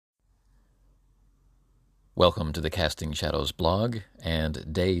Welcome to the Casting Shadows blog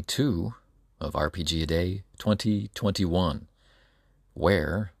and day 2 of RPG A Day 2021,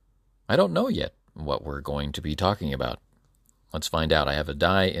 where I don't know yet what we're going to be talking about. Let's find out. I have a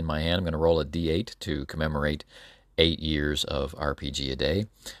die in my hand. I'm going to roll a d8 to commemorate 8 years of RPG A Day.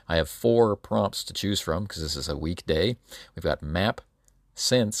 I have 4 prompts to choose from because this is a weekday. We've got map,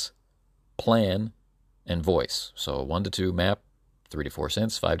 sense, plan, and voice. So 1 to 2 map, 3 to 4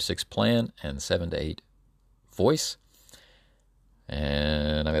 sense, 5 to 6 plan, and 7 to 8 voice.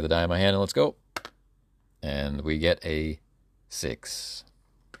 And I got the die in my hand, and let's go. And we get a 6.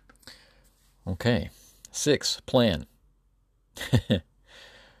 Okay, 6, plan.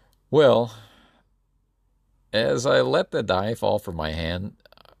 Well, as I let the die fall from my hand,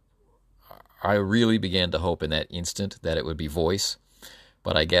 I really began to hope in that instant that it would be voice.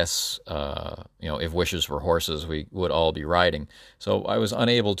 But I guess, if wishes were horses, we would all be riding. So I was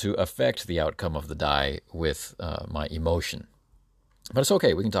unable to affect the outcome of the die with my emotion. But it's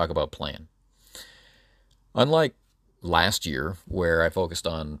okay, we can talk about plan. Unlike last year, where I focused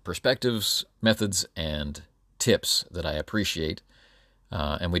on perspectives, methods, and tips that I appreciate,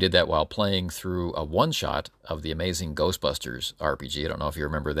 and we did that while playing through a one-shot of the amazing Ghostbusters RPG. I don't know if you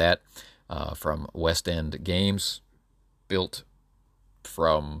remember that, from West End Games, built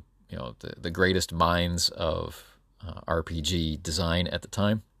from the greatest minds of RPG design at the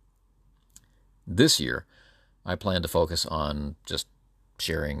time. This year, I plan to focus on just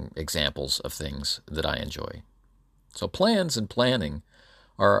sharing examples of things that I enjoy. So plans and planning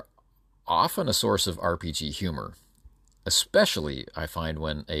are often a source of RPG humor, especially, I find,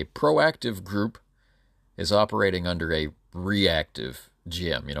 when a proactive group is operating under a reactive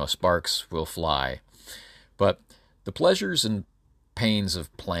GM. Sparks will fly. But the pleasures and pains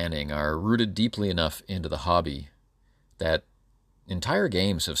of planning are rooted deeply enough into the hobby that entire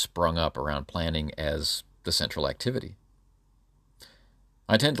games have sprung up around planning as the central activity.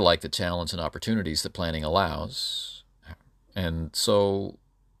 I tend to like the challenge and opportunities that planning allows, and so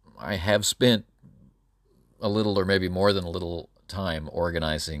I have spent a little, or maybe more than a little, time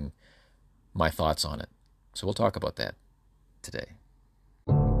organizing my thoughts on it. So we'll talk about that today.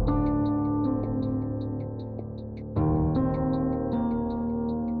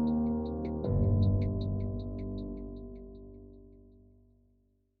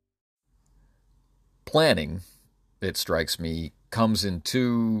 Planning, it strikes me, comes in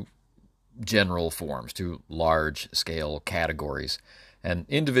two general forms, two large-scale categories, and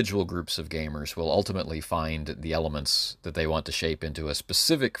individual groups of gamers will ultimately find the elements that they want to shape into a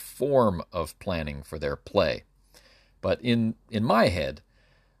specific form of planning for their play. But in my head,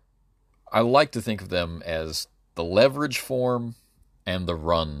 I like to think of them as the leverage form and the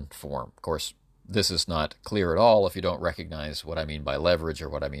run form. Of course, this is not clear at all if you don't recognize what I mean by leverage or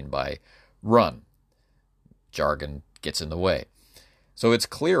what I mean by run. Jargon gets in the way. So it's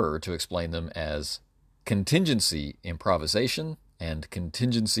clearer to explain them as contingency improvisation and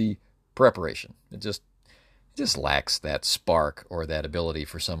contingency preparation. It just lacks that spark or that ability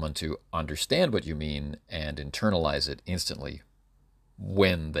for someone to understand what you mean and internalize it instantly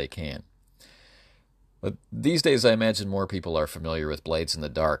when they can. But these days, I imagine more people are familiar with Blades in the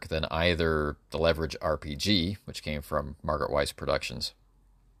Dark than either the Leverage RPG, which came from Margaret Weis Productions,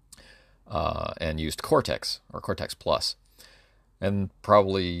 and used Cortex, or Cortex Plus, and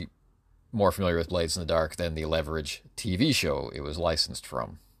probably more familiar with Blades in the Dark than the Leverage TV show it was licensed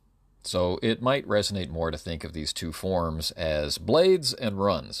from. So it might resonate more to think of these two forms as blades and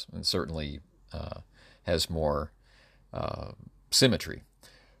runs, and certainly has more symmetry.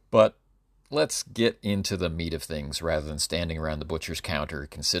 But let's get into the meat of things rather than standing around the butcher's counter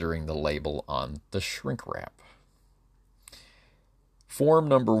considering the label on the shrink wrap. Form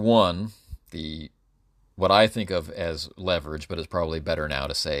number 1, what I think of as leverage, but it's probably better now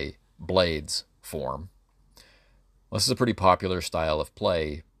to say blades form. Well, this is a pretty popular style of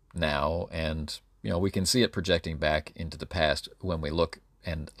play now, and we can see it projecting back into the past when we look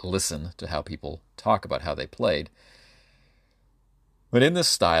and listen to how people talk about how they played. But in this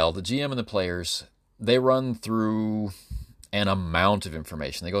style, the GM and the players, they run through an amount of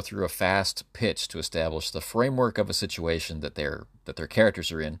information. They go through a fast pitch to establish the framework of a situation that their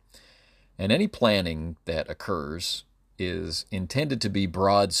characters are in. And any planning that occurs is intended to be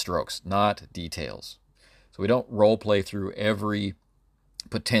broad strokes, not details. So we don't role play through every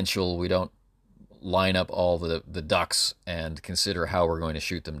potential. We don't line up all the ducks and consider how we're going to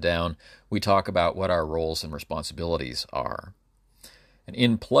shoot them down. We talk about what our roles and responsibilities are. And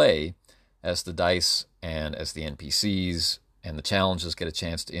in play, as the dice and as the NPCs and the challenges get a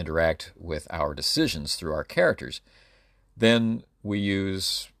chance to interact with our decisions through our characters, then we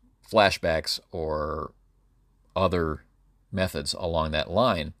use flashbacks or other methods along that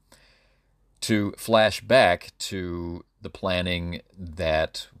line to flash back to the planning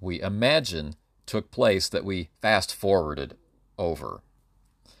that we imagine took place that we fast forwarded over.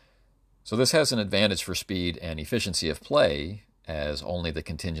 So this has an advantage for speed and efficiency of play, as only the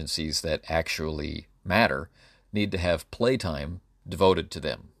contingencies that actually matter need to have playtime devoted to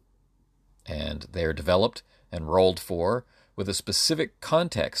them. And they're developed and rolled for with a specific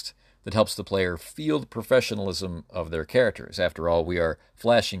context that helps the player feel the professionalism of their characters. After all, we are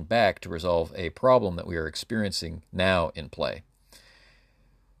flashing back to resolve a problem that we are experiencing now in play,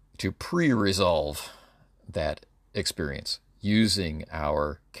 to pre-resolve that experience using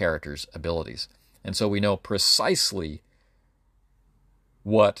our character's abilities. And so we know precisely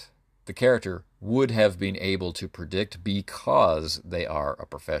what the character would have been able to predict because they are a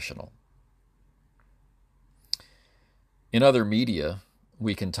professional. In other media,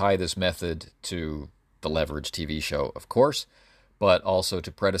 we can tie this method to the Leverage TV show, of course, but also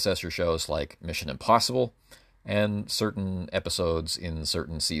to predecessor shows like Mission Impossible and certain episodes in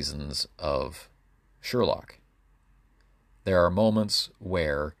certain seasons of Sherlock. There are moments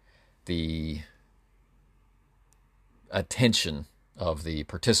where the attention of the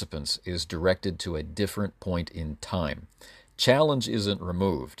participants is directed to a different point in time. Challenge isn't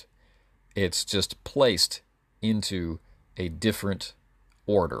removed. It's just placed into a different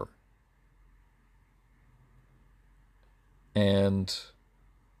order. And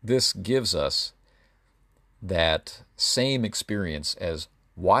this gives us that same experience as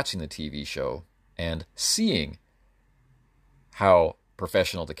watching the TV show and seeing how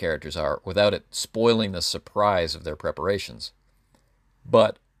professional the characters are without it spoiling the surprise of their preparations,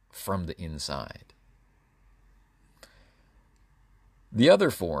 but from the inside. The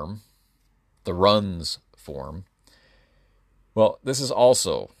other form, the runs form, well, this is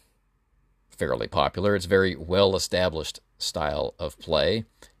also fairly popular. It's a very well-established style of play.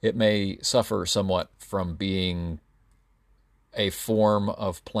 It may suffer somewhat from being a form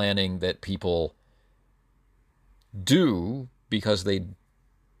of planning that people do because they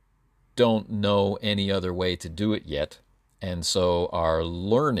don't know any other way to do it yet, and so are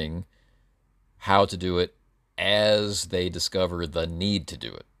learning how to do it as they discover the need to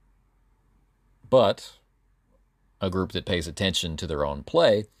do it. But a group that pays attention to their own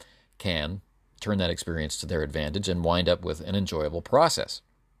play can turn that experience to their advantage and wind up with an enjoyable process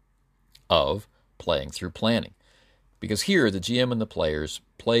of playing through planning. Because here, the GM and the players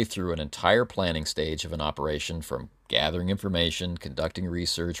play through an entire planning stage of an operation, from gathering information, conducting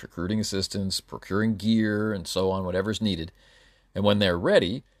research, recruiting assistants, procuring gear, and so on, whatever's needed. And when they're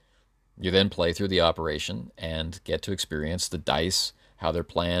ready, you then play through the operation and get to experience the dice, how their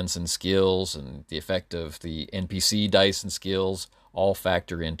plans and skills and the effect of the NPC dice and skills all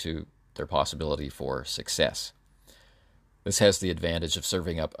factor into their possibility for success. This has the advantage of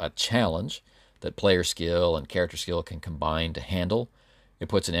serving up a challenge that player skill and character skill can combine to handle. It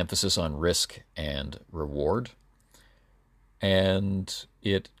puts an emphasis on risk and reward. And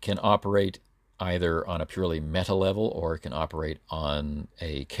it can operate either on a purely meta level, or it can operate on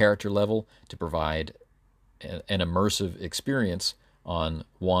a character level to provide an immersive experience on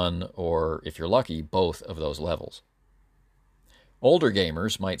one, or if you're lucky, both of those levels. Older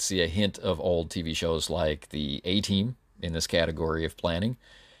gamers might see a hint of old TV shows like the A-Team in this category of planning,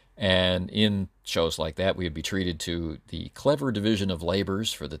 and in shows like that we would be treated to the clever division of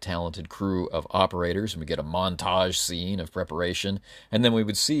labors for the talented crew of operators, and we get a montage scene of preparation, and then we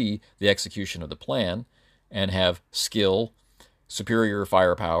would see the execution of the plan and have skill, superior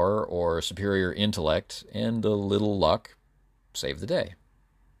firepower, or superior intellect, and a little luck save the day.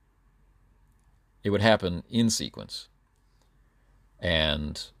 It would happen in sequence,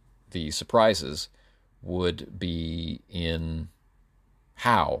 and the surprises would be in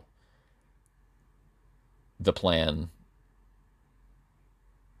how the plan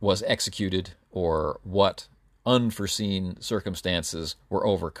was executed or what unforeseen circumstances were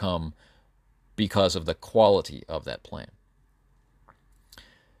overcome because of the quality of that plan.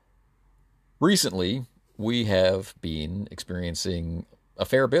 Recently, we have been experiencing a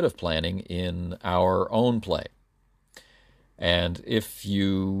fair bit of planning in our own play. And if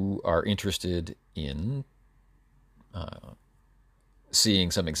you are interested in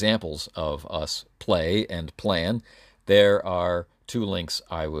seeing some examples of us play and plan, there are two links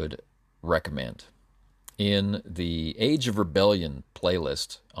I would recommend. In the Age of Rebellion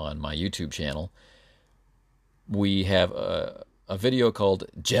playlist on my YouTube channel, we have a video called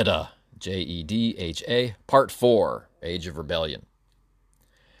Jedha, Jedha, Part 4, Age of Rebellion.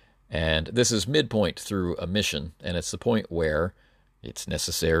 And this is midpoint through a mission, and it's the point where it's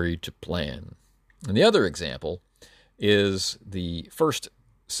necessary to plan. And the other example is the first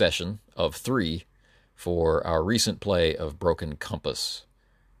session of 3 for our recent play of Broken Compass,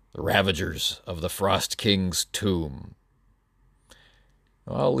 The Ravagers of the Frost King's Tomb.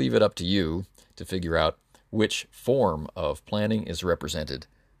 I'll leave it up to you to figure out which form of planning is represented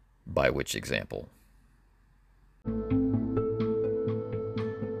by which example.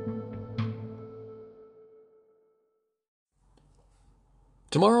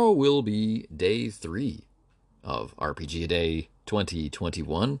 Tomorrow will be day 3 of RPG A Day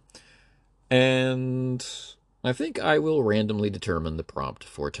 2021, and I think I will randomly determine the prompt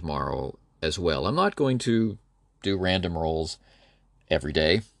for tomorrow as well. I'm not going to do random rolls every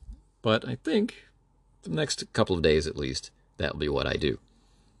day, but I think for the next couple of days at least, that'll be what I do.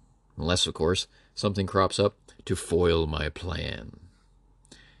 Unless, of course, something crops up to foil my plan.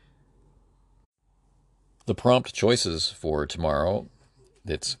 The prompt choices for tomorrow,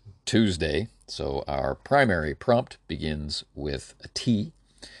 it's Tuesday, so our primary prompt begins with a T,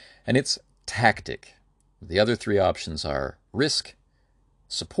 and it's tactic. The other 3 options are risk,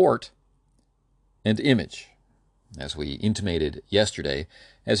 support, and image. As we intimated yesterday,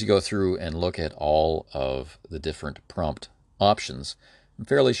 as you go through and look at all of the different prompt options, I'm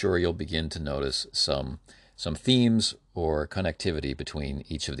fairly sure you'll begin to notice some themes or connectivity between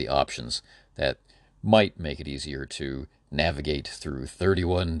each of the options that might make it easier to navigate through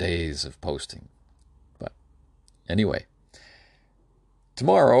 31 days of posting. But anyway,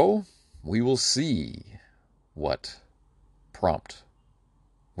 tomorrow we will see what prompt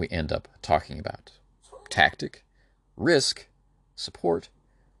we end up talking about. Tactic, risk, support,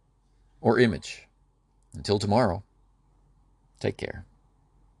 or image. Until tomorrow, take care.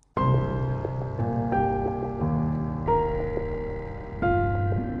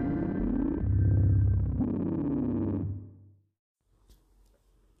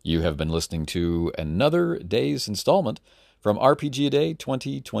 You have been listening to another day's installment from RPG A Day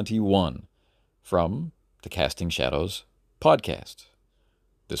 2021 from the Casting Shadows podcast.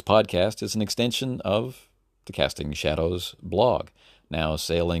 This podcast is an extension of the Casting Shadows blog, now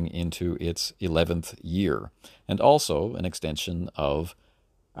sailing into its 11th year, and also an extension of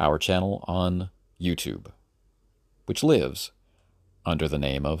our channel on YouTube, which lives under the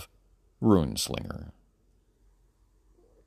name of Runeslinger.